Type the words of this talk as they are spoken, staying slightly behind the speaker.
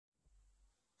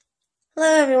Hello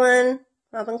everyone,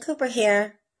 Robin Cooper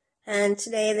here, and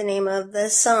today the name of the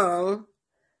song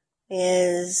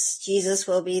is Jesus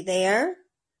Will Be There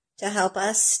to Help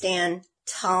Us Stand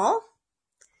Tall,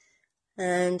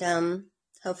 and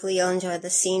hopefully you'll enjoy the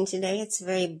scene today. It's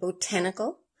very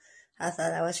botanical. I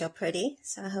thought that was real pretty,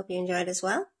 so I hope you enjoyed as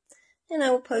well, and I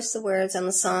will post the words on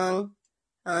the song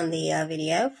on the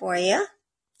video for you,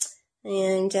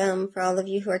 and for all of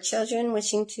you who are children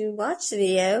wishing to watch the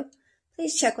video,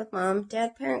 please check with mom,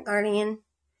 dad, parent, guardian.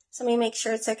 Somebody make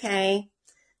sure it's okay,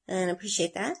 and I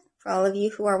appreciate that. For all of you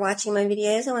who are watching my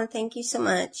videos, I want to thank you so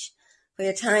much for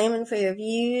your time and for your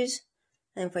views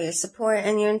and for your support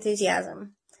and your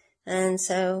enthusiasm. And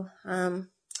so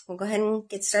we'll go ahead and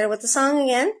get started with the song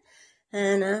again,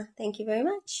 and thank you very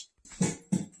much.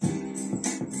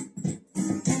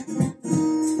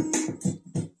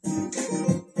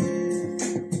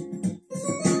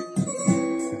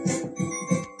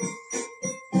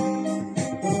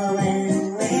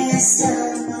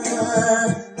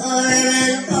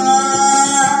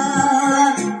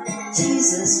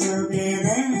 Jesus will be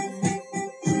there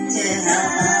to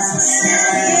help us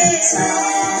stand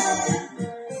tall.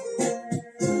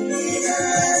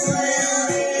 Jesus will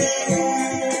be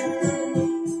there.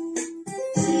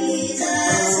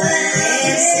 Jesus when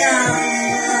we stumble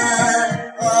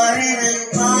or even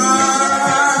fall.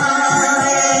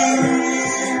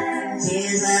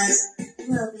 Jesus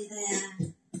will be there.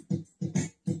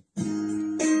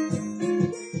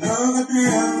 Oh, the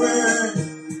power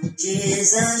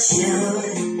Jesus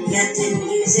showed, yet didn't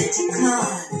use it to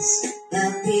cause the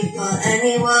people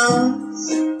any woes.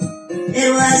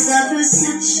 It was the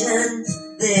perception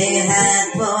they had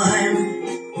born,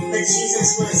 but Jesus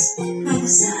was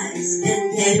prophesied and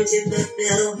came to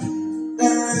fulfill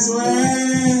those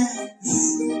words,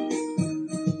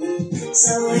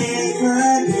 so we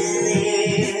could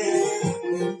believe.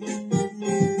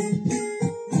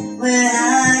 We're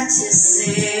hard to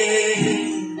see.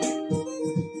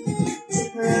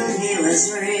 Was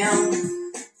real.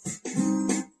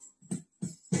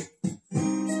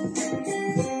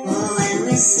 Oh, when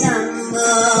we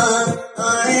stumble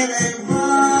or even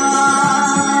fall,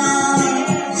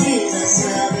 Jesus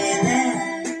will be there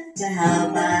to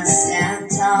help us stand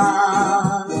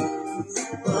tall.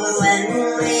 Oh, when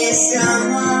we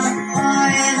stumble or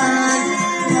even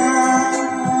fall,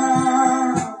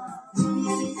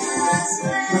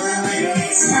 oh, when we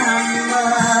stumble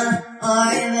or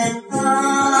even fall,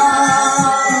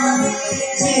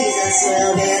 Jesus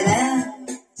will be there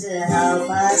to help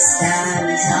us stand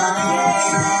tall,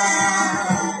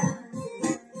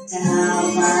 to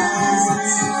help us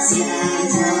stand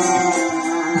tall.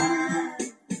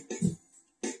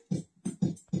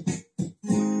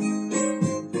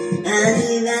 And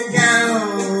even now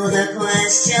the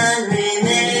question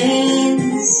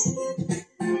remains,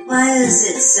 why is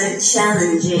it so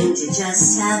challenging to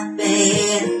just have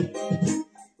faith?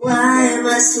 Why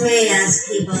must we as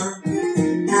people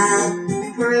have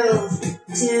proof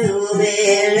to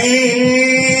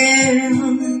believe?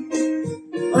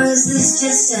 Or is this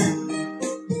just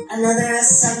another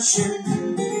assumption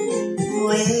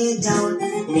we don't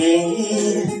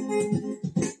need?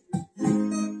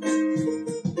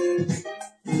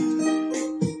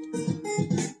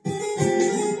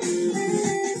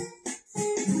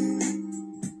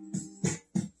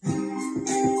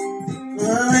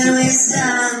 When we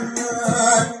stumble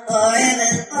or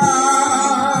even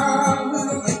fall,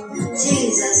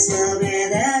 Jesus will be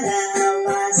there to help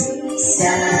us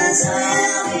stand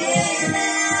tall.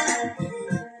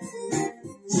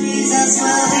 Jesus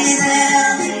will be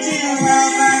there to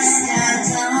help us stand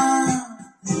tall.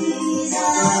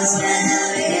 Jesus when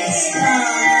we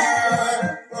stumble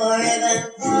or even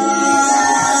fall,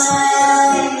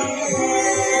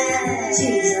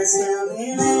 Jesus will be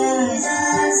there.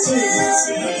 Jesus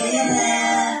will be there.